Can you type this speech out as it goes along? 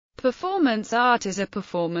Performance art is a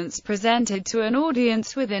performance presented to an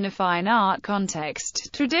audience within a fine art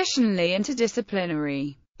context, traditionally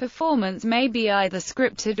interdisciplinary. Performance may be either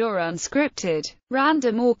scripted or unscripted,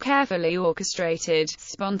 random or carefully orchestrated,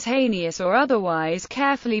 spontaneous or otherwise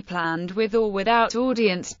carefully planned with or without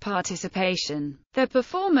audience participation. The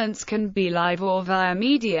performance can be live or via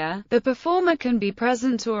media. The performer can be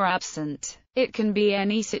present or absent. It can be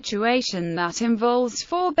any situation that involves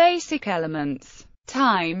four basic elements: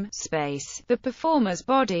 time, space, the performer's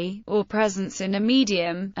body, or presence in a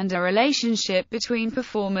medium, and a relationship between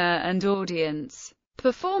performer and audience.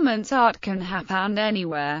 Performance art can happen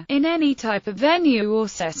anywhere, in any type of venue or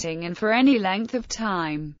setting and for any length of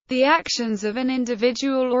time. The actions of an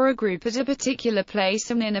individual or a group at a particular place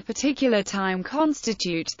and in a particular time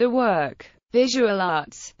constitute the work. Visual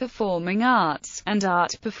arts, performing arts, and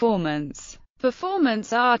art performance.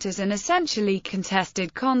 Performance art is an essentially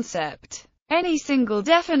contested concept. Any single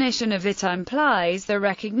definition of it implies the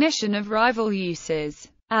recognition of rival uses.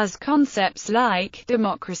 As concepts like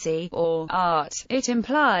democracy or art, it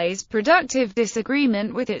implies productive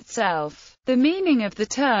disagreement with itself. The meaning of the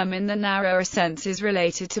term in the narrower sense is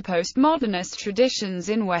related to postmodernist traditions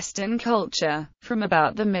in Western culture, from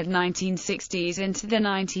about the mid-1960s into the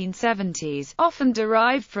 1970s, often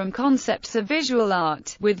derived from concepts of visual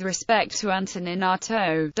art, with respect to Antonin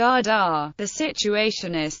Artaud, Dada, the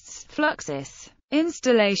Situationists, Fluxus.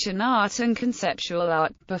 Installation art and conceptual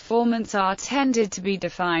art. Performance art tended to be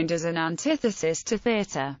defined as an antithesis to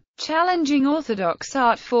theatre, challenging orthodox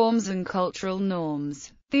art forms and cultural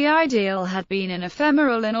norms. The ideal had been an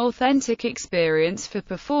ephemeral and authentic experience for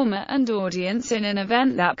performer and audience in an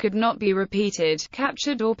event that could not be repeated,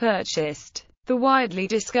 captured or purchased. The widely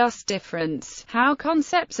discussed difference, how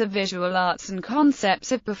concepts of visual arts and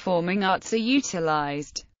concepts of performing arts are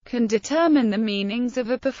utilized, can determine the meanings of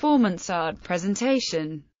a performance art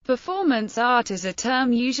presentation. Performance art is a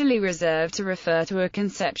term usually reserved to refer to a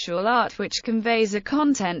conceptual art which conveys a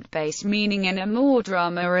content-based meaning in a more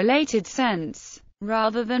drama-related sense,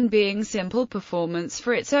 rather than being simple performance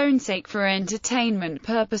for its own sake for entertainment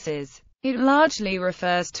purposes. It largely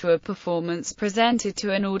refers to a performance presented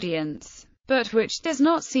to an audience, but which does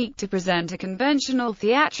not seek to present a conventional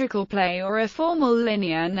theatrical play or a formal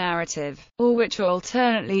linear narrative, or which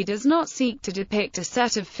alternately does not seek to depict a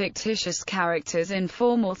set of fictitious characters in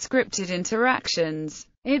formal scripted interactions.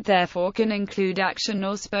 It therefore can include action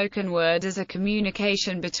or spoken word as a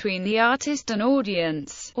communication between the artist and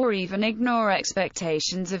audience, or even ignore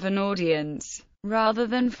expectations of an audience, rather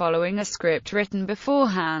than following a script written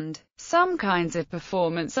beforehand. Some kinds of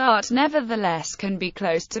performance art nevertheless can be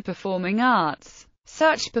close to performing arts.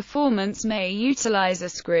 Such performance may utilize a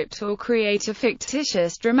script or create a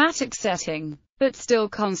fictitious dramatic setting, but still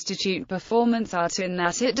constitute performance art in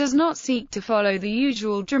that it does not seek to follow the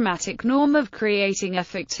usual dramatic norm of creating a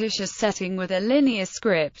fictitious setting with a linear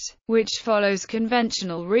script, which follows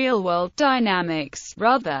conventional real-world dynamics.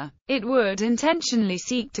 Rather, it would intentionally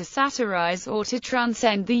seek to satirize or to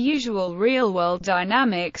transcend the usual real-world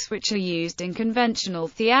dynamics which are used in conventional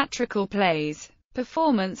theatrical plays.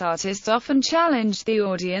 Performance artists often challenge the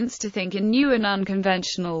audience to think in new and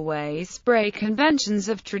unconventional ways, break conventions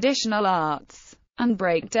of traditional arts, and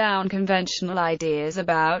break down conventional ideas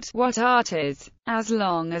about what art is, as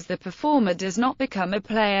long as the performer does not become a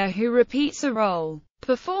player who repeats a role.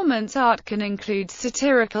 Performance art can include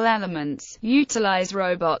satirical elements, utilize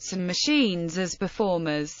robots and machines as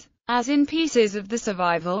performers, as in pieces of the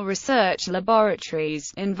survival research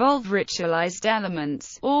laboratories, involve ritualized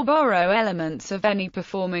elements, or borrow elements of any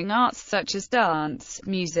performing arts such as dance,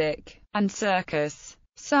 music, and circus.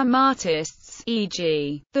 Some artists,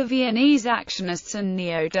 e.g., the Viennese actionists and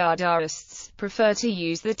neo-Dadaists, prefer to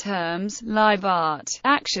use the terms live art,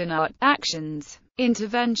 actions,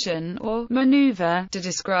 intervention, or maneuver to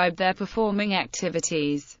describe their performing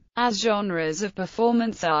activities. As genres of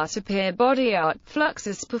performance art appear: body art,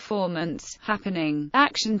 fluxus performance, happening,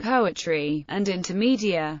 action poetry, and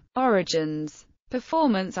intermedia. Origins.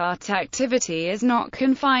 Performance art activity is not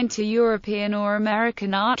confined to European or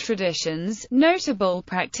American art traditions. Notable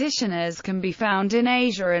practitioners can be found in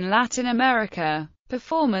Asia and Latin America.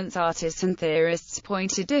 Performance artists and theorists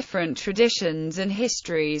point to different traditions and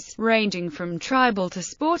histories, ranging from tribal to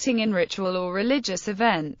sporting and ritual or religious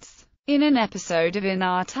events. In an episode of In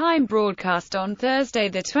Our Time broadcast on Thursday,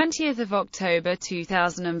 the 20th of October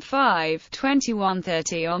 2005,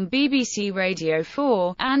 21:30 on BBC Radio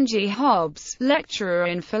 4, Angie Hobbs, lecturer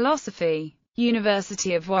in philosophy,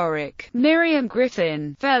 University of Warwick; Miriam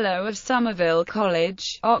Griffin, Fellow of Somerville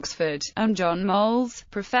College, Oxford; and John Moles,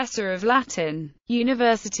 Professor of Latin,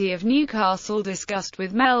 University of Newcastle, discussed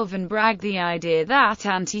with Melvyn Bragg the idea that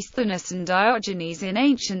Antisthenes and Diogenes in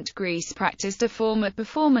ancient Greece practiced a form of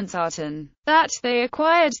performance art and that they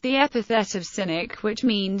acquired the epithet of cynic, which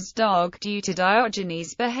means dog, due to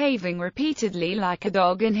Diogenes behaving repeatedly like a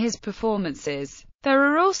dog in his performances.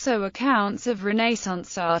 There are also accounts of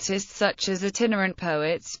Renaissance artists such as itinerant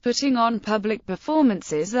poets putting on public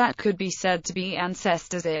performances that could be said to be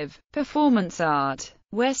ancestors of performance art.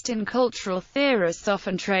 Western cultural theorists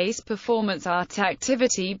often trace performance art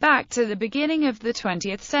activity back to the beginning of the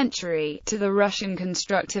 20th century, to the Russian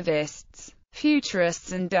constructivists,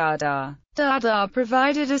 futurists and Dada. Dada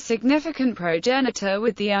provided a significant progenitor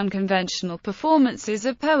with the unconventional performances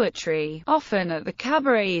of poetry, often at the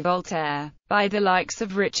Cabaret Voltaire, by the likes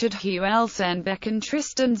of Richard Hugh Elsenbeck and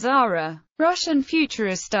Tristan Tzara. Russian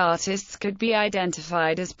futurist artists could be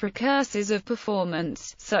identified as precursors of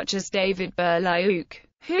performance, such as David Berliuk,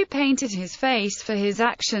 who painted his face for his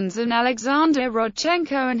actions, and Alexander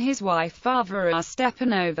Rodchenko and his wife Varvara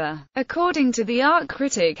Stepanova. According to the art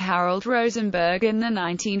critic Harold Rosenberg, in the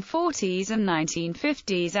 1940s and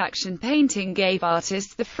 1950s, action painting gave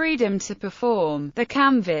artists the freedom to perform. The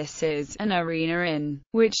canvas is an arena in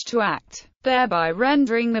which to act, thereby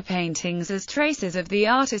rendering the paintings as traces of the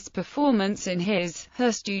artist's performance in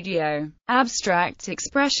his/her studio. Abstract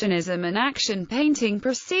expressionism and action painting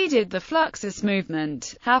preceded the Fluxus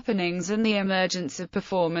movement, happenings and the emergence of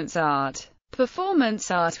performance art. Performance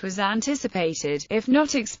art was anticipated, if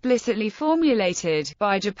not explicitly formulated,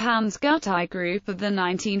 by Japan's Gutai group of the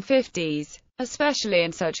 1950s, especially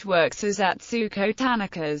in such works as Atsuko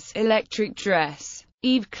Tanaka's Electric Dress.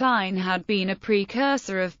 Yves Klein had been a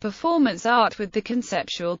precursor of performance art with the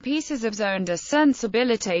conceptual pieces of Zone de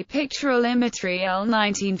Sensibilité Pictural Imagerie L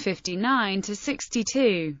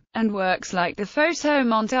 1959-62, and works like the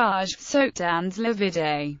photomontage, Soaked and La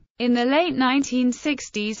Vide. In the late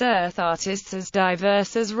 1960s, earth artists as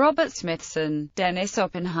diverse as Robert Smithson, Dennis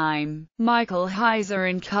Oppenheim, Michael Heiser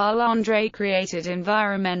and Carl Andre created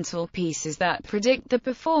environmental pieces that predict the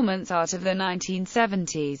performance art of the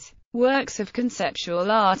 1970s. Works of conceptual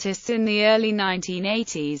artists in the early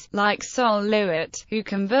 1980s, like Sol LeWitt, who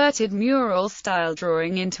converted mural-style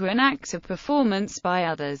drawing into an act of performance by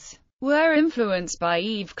others, were influenced by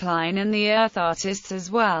Yves Klein and the earth artists as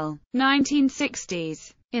well.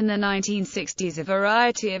 1960s. In the 1960s, a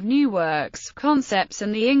variety of new works, concepts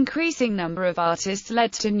and the increasing number of artists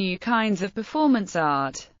led to new kinds of performance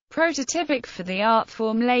art. Prototypic for the art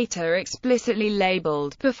form later explicitly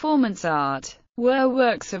labeled performance art were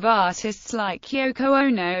works of artists like Yoko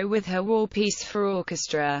Ono with her War Piece for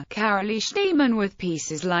Orchestra, Carolee Schneemann with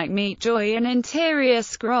pieces like Meet Joy and Interior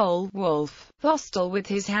Scroll, Wolf Vostell with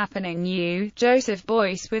his Happening You, Joseph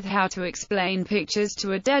Beuys with How to Explain Pictures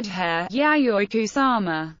to a Dead Hair, Yayoi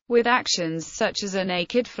Kusama with actions such as a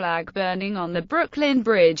naked flag burning on the Brooklyn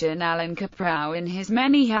Bridge, and Alan Kaprow in his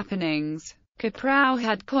Many Happenings. Kaprow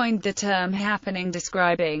had coined the term happening,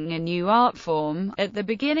 describing a new art form. At the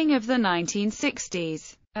beginning of the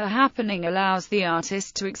 1960s, a happening allows the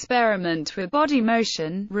artist to experiment with body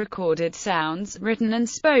motion, recorded sounds, written and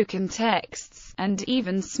spoken texts, and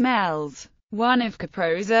even smells. One of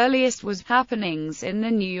Kaprow's earliest was Happenings in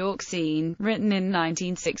the New York Scene, written in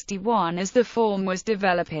 1961 as the form was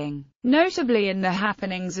developing. Notably, in the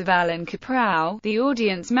Happenings of Alan Kaprow, the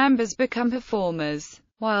audience members become performers,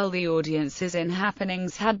 while the audiences in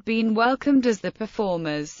Happenings had been welcomed as the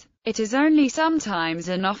performers. It is only sometimes,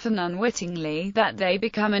 and often unwittingly, that they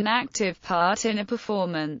become an active part in a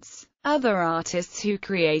performance. Other artists who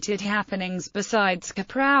created Happenings besides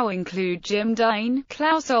Kaprow include Jim Dine,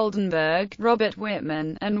 Klaus Oldenburg, Robert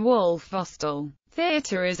Whitman, and Wolf Vostell.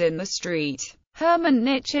 Theatre is in the Street. Hermann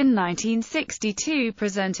Nitsch in 1962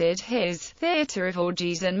 presented his Theatre of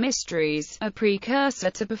Orgies and Mysteries, a precursor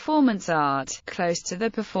to performance art, close to the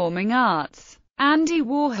performing arts. Andy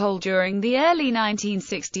Warhol during the early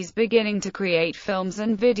 1960s beginning to create films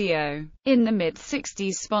and video. In the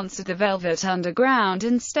mid-60s sponsored the Velvet Underground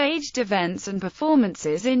and staged events and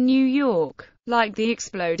performances in New York, like the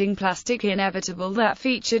Exploding Plastic Inevitable that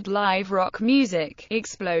featured live rock music,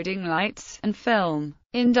 exploding lights, and film.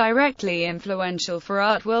 Indirectly influential for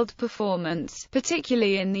art world performance,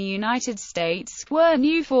 particularly in the United States, were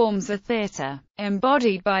new forms of theater,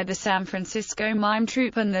 embodied by the San Francisco Mime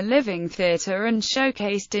Troupe and the Living Theater, and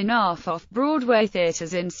showcased in off-Broadway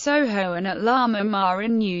theaters in Soho and at La Mama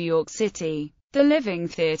in New York City. The Living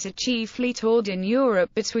Theater chiefly toured in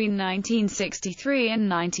Europe between 1963 and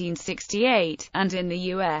 1968, and in the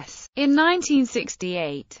U.S. in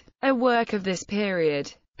 1968. a work of this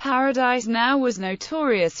period. Paradise Now was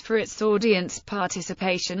notorious for its audience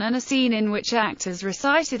participation and a scene in which actors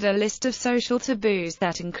recited a list of social taboos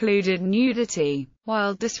that included nudity,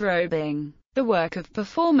 while disrobing. The work of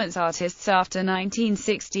performance artists after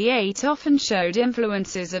 1968 often showed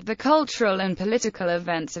influences of the cultural and political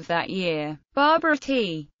events of that year. Barbara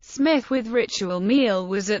T. Smith with Ritual Meal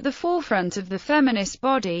was at the forefront of the feminist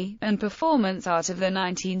body and performance art of the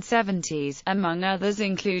 1970s, among others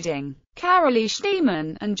including Carolee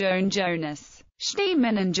Schneemann and Joan Jonas.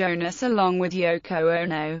 Schneemann and Jonas, along with Yoko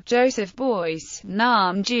Ono, Joseph Beuys,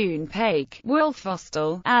 Nam June Paik, Wilf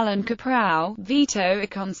Vostell, Alan Kaprow, Vito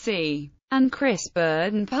Ikonsi, and Chris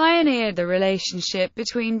Burden, pioneered the relationship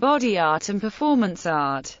between body art and performance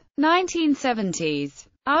art. 1970s.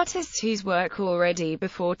 Artists whose work already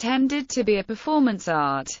before tended to be a performance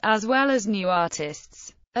art, as well as new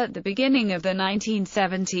artists, at the beginning of the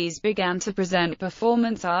 1970s began to present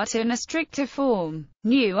performance art in a stricter form.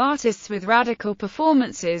 New artists with radical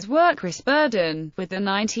performances were Chris Burden, with the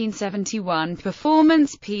 1971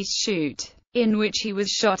 performance piece Shoot, in which he was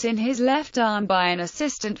shot in his left arm by an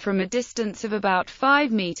assistant from a distance of about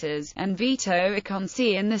 5 meters, and Vito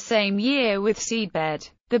Ikonsi in the same year with Seedbed.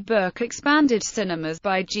 The book Expanded Cinemas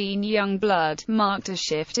by Gene Youngblood marked a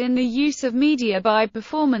shift in the use of media by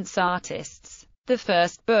performance artists. The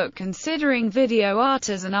first book considering video art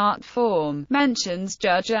as an art form mentions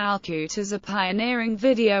Judge Alcute as a pioneering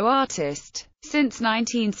video artist. Since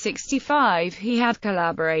 1965 he had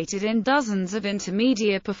collaborated in dozens of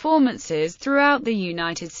intermedia performances throughout the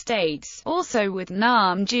United States, also with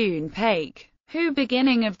Nam June Paik, who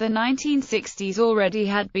beginning of the 1960s already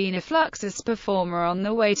had been a Fluxus performer on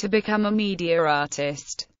the way to become a media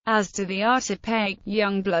artist. As to the art of Paik,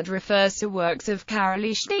 Youngblood refers to works of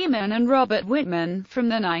Carolee Schneemann and Robert Whitman from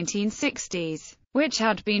the 1960s, which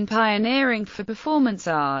had been pioneering for performance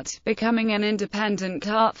art, becoming an independent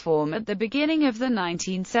art form at the beginning of the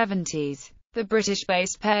 1970s. The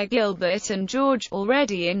British-based pair Gilbert and George,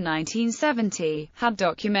 already in 1970, had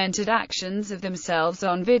documented actions of themselves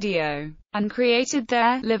on video, and created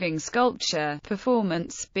their living sculpture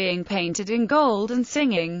performance, being painted in gold and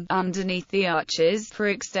singing underneath the arches for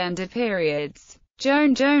extended periods.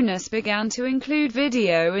 Joan Jonas began to include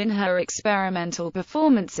video in her experimental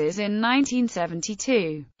performances in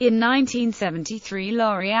 1972. In 1973,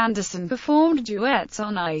 Laurie Anderson performed duets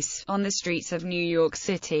on ice on the streets of New York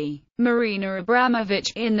City. Marina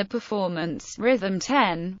Abramovich, in the performance Rhythm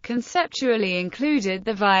 10, conceptually included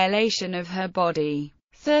the violation of her body.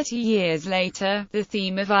 30 years later, the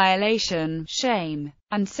theme of violation, shame,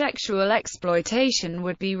 and sexual exploitation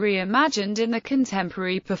would be reimagined in the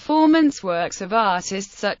contemporary performance works of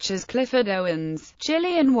artists such as Clifford Owens,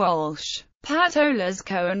 Gillian Walsh, Pat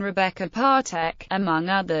Olasco and Rebecca Partek, among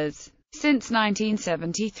others. Since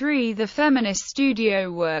 1973, the Feminist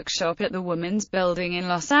Studio Workshop at the Women's Building in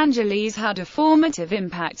Los Angeles had a formative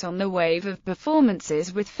impact on the wave of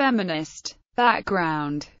performances with feminist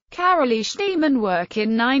background. Carolee Schneemann work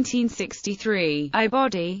in 1963, I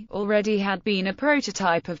Body, already had been a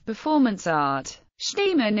prototype of performance art.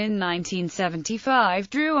 Schneemann in 1975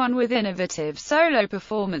 drew on with innovative solo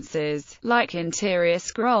performances, like Interior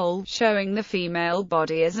Scroll, showing the female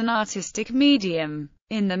body as an artistic medium.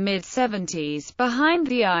 In the mid-70s, Behind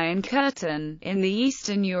the Iron Curtain, in the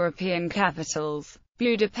Eastern European capitals,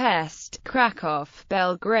 Budapest, Krakow,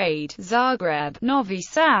 Belgrade, Zagreb, Novi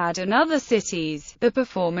Sad and other cities, the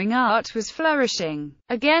performing art was flourishing.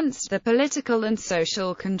 Against the political and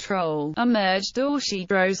social control, emerged Orshi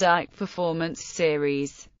Drozak performance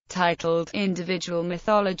series, titled Individual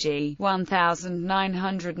Mythology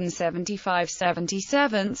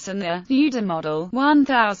 1975-77 and the Nuda Model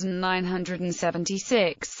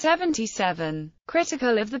 1976-77,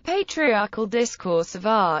 critical of the patriarchal discourse of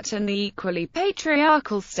art and the equally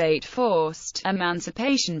patriarchal state-forced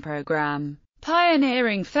emancipation program.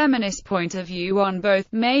 Pioneering feminist point of view on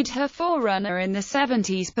both, made her forerunner in the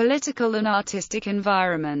 70s political and artistic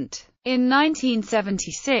environment. In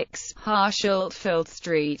 1976, Harshalt filled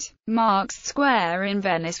Street, Marx Square in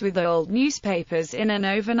Venice with old newspapers in an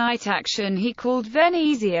overnight action he called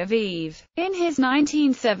Venezia Vive. In his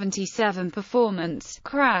 1977 performance,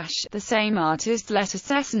 Crash, the same artist let a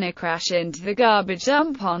Cessna crash into the garbage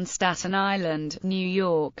dump on Staten Island, New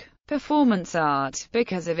York. Performance art,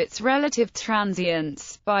 because of its relative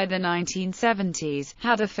transience, by the 1970s,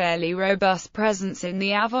 had a fairly robust presence in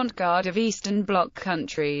the avant-garde of Eastern Bloc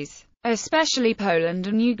countries, especially Poland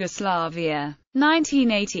and Yugoslavia.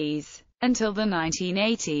 1980s. Until the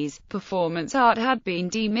 1980s, performance art had been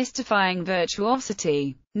demystifying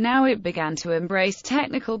virtuosity. Now it began to embrace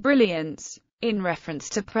technical brilliance. In reference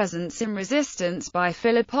to presence and resistance by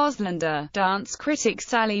Philip Oslander, dance critic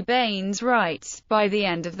Sally Baines writes, by the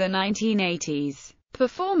end of the 1980s,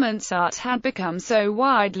 performance art had become so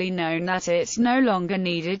widely known that it no longer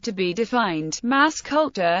needed to be defined. Mass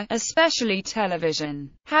culture, especially television,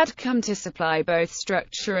 had come to supply both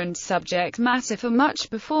structure and subject matter for much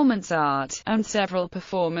performance art, and several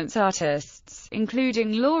performance artists,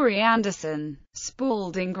 including Laurie Anderson,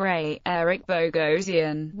 Spalding Gray, Eric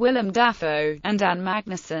Bogosian, Willem Dafoe, and Anne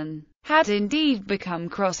Magnuson, had indeed become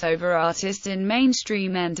crossover artists in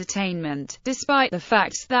mainstream entertainment, despite the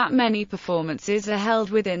fact that many performances are held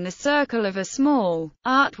within the circle of a small,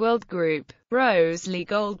 art world group. Rose Lee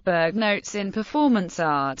Goldberg notes in Performance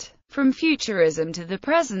Art, From Futurism to the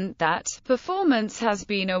Present, that performance has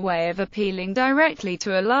been a way of appealing directly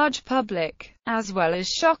to a large public, as well as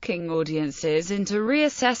shocking audiences into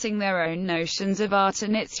reassessing their own notions of art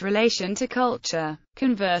and its relation to culture.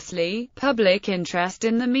 Conversely, public interest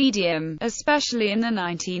in the medium, especially in the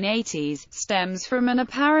 1980s, stems from an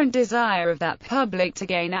apparent desire of that public to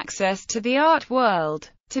gain access to the art world,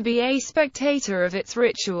 to be a spectator of its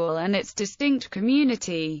ritual and its distinct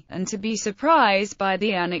community, and to be surprised by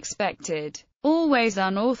the unexpected, always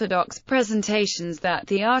unorthodox presentations that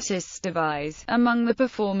the artists devise. Among the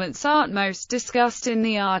performance art most discussed in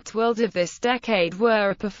the art world of this decade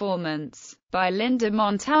were A Performance by Linda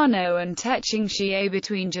Montano and Tetching Xie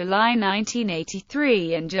between July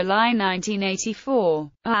 1983 and July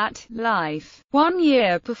 1984, At Life, 1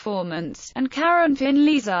 Year Performance, and Karen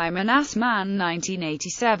Finley's I'm an Ass Man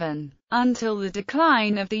 1987. Until the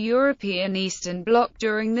decline of the European Eastern Bloc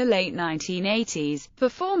during the late 1980s,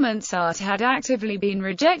 performance art had actively been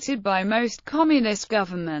rejected by most communist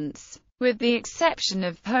governments. With the exception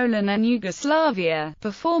of Poland and Yugoslavia,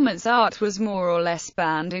 performance art was more or less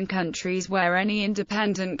banned in countries where any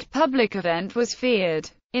independent public event was feared.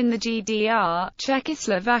 In the GDR,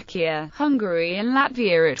 Czechoslovakia, Hungary and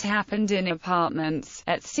Latvia it happened in apartments,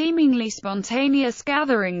 at seemingly spontaneous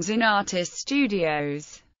gatherings in artist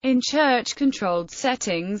studios, in church-controlled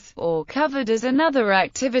settings, or covered as another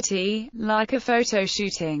activity, like a photo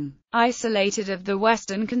shooting. Isolated of the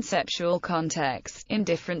Western conceptual context, in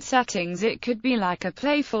different settings it could be like a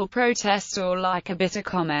playful protest or like a bitter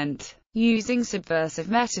comment, using subversive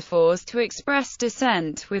metaphors to express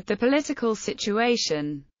dissent with the political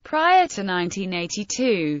situation. Prior to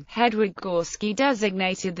 1982, Hedwig Gorski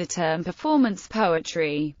designated the term performance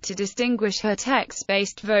poetry, to distinguish her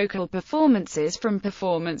text-based vocal performances from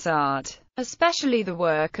performance art, especially the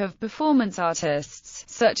work of performance artists,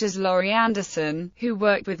 such as Laurie Anderson, who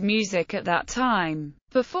worked with music at that time.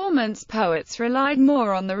 Performance poets relied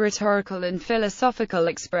more on the rhetorical and philosophical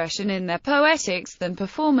expression in their poetics than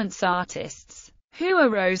performance artists, who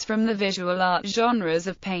arose from the visual art genres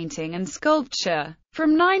of painting and sculpture.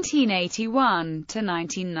 From 1981 to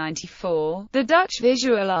 1994, the Dutch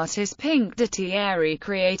visual artist Pink de Thierry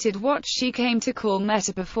created what she came to call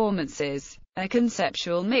meta-performances, a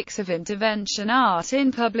conceptual mix of intervention art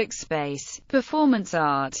in public space, performance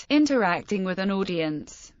art, interacting with an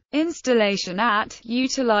audience, installation art,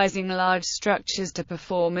 utilizing large structures to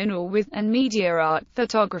perform in or with, and media art,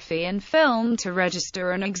 photography and film to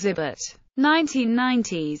register and exhibit.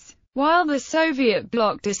 1990s. While the Soviet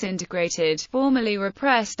bloc disintegrated, formerly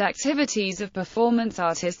repressed activities of performance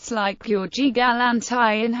artists like György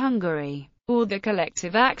Galantai in Hungary, or the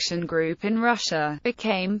Collective Action Group in Russia,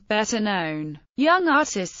 became better known. Young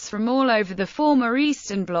artists from all over the former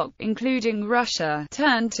Eastern Bloc, including Russia,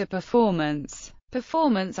 turned to performance.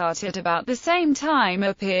 Performance art at about the same time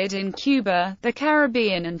appeared in Cuba, the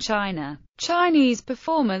Caribbean and China. Chinese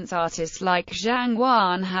performance artists like Zhang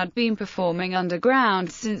Wan had been performing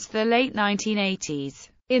underground since the late 1980s.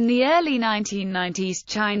 In the early 1990s,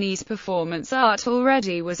 Chinese performance art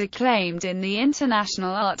already was acclaimed in the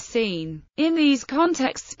international art scene. In these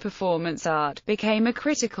contexts, performance art became a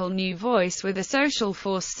critical new voice with a social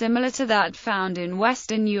force similar to that found in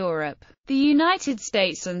Western Europe, the United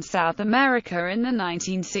States and South America in the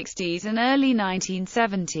 1960s and early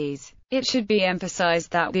 1970s. It should be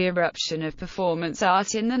emphasized that the eruption of performance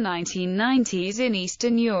art in the 1990s in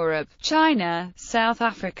Eastern Europe, China, South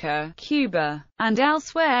Africa, Cuba, and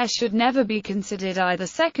elsewhere should never be considered either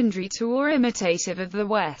secondary to or imitative of the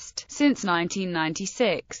West. Since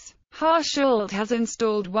 1996, Harsholt has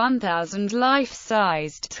installed 1,000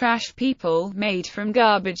 life-sized trash people, made from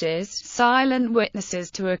garbages, silent witnesses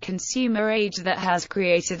to a consumer age that has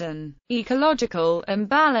created an ecological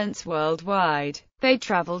imbalance worldwide. They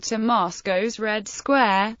travel to Moscow's Red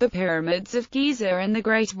Square, the Pyramids of Giza and the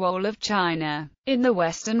Great Wall of China. In the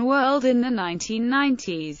Western world in the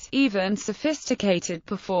 1990s, even sophisticated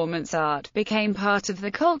performance art became part of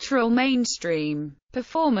the cultural mainstream.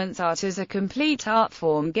 Performance art as a complete art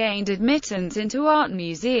form gained admittance into art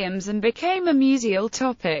museums and became a museal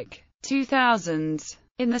topic. 2000s.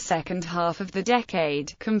 In the second half of the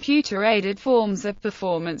decade, computer-aided forms of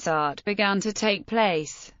performance art began to take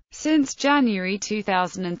place. Since January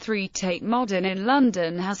 2003, Tate Modern in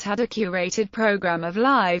London has had a curated program of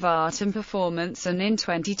live art and performance, and in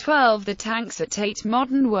 2012 the tanks at Tate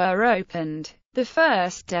Modern were opened, the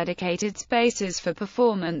first dedicated spaces for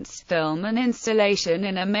performance, film and installation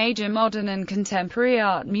in a major modern and contemporary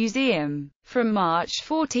art museum. From March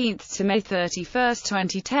 14 to May 31,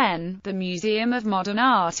 2010, the Museum of Modern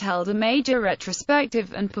Art held a major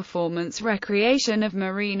retrospective and performance recreation of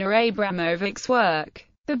Marina Abramovic's work,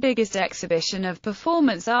 the biggest exhibition of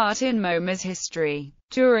performance art in MoMA's history.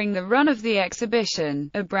 During the run of the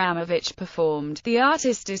exhibition, Abramovich performed "The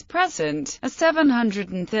Artist is Present," a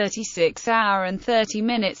 736-hour and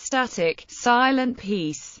 30-minute static, silent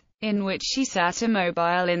piece, in which she sat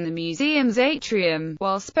immobile in the museum's atrium,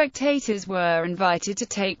 while spectators were invited to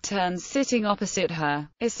take turns sitting opposite her.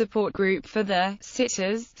 A support group for the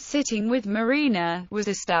sitters, Sitting with Marina, was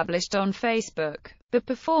established on Facebook. The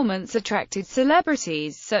performance attracted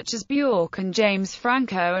celebrities such as Bjork and James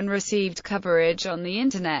Franco and received coverage on the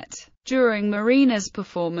internet. During Marina's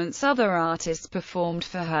performance, other artists performed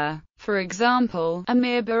for her. For example,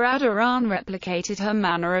 Amir Baradarain replicated her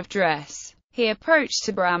manner of dress. He approached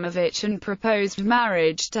Abramovich and proposed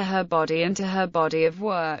marriage to her body and to her body of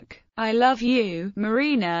work. "I love you,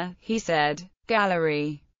 Marina," he said.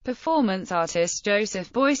 Gallery. Performance artist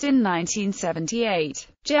Joseph Beuys in 1978.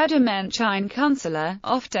 Jeder Mensch ein Künstler,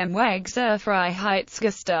 auf dem Weg zur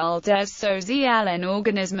Freiheitsgestalt des sozialen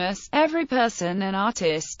Organismus, every person an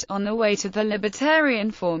artist, on the way to the libertarian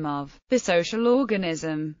form of the social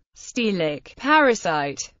organism. Stilic,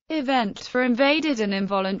 Parasite. Event for Invaded and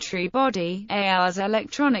Involuntary Body, Ars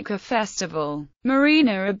Electronica Festival.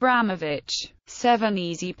 Marina Abramovich. 7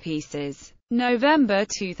 Easy Pieces. November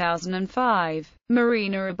 2005.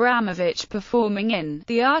 Marina Abramovich performing in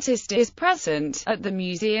 "The Artist is Present" at the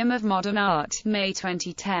Museum of Modern Art, May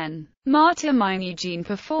 2010. Marta Minujín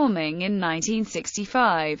performing in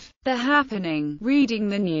 1965. The happening, Reading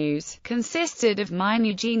the News, consisted of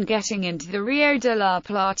Minujín getting into the Rio de la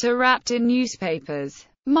Plata wrapped in newspapers.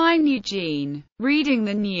 Minujín, Reading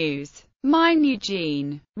the News.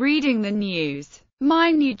 Minujín, Reading the News.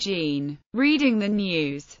 Minujín, Reading the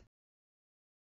News.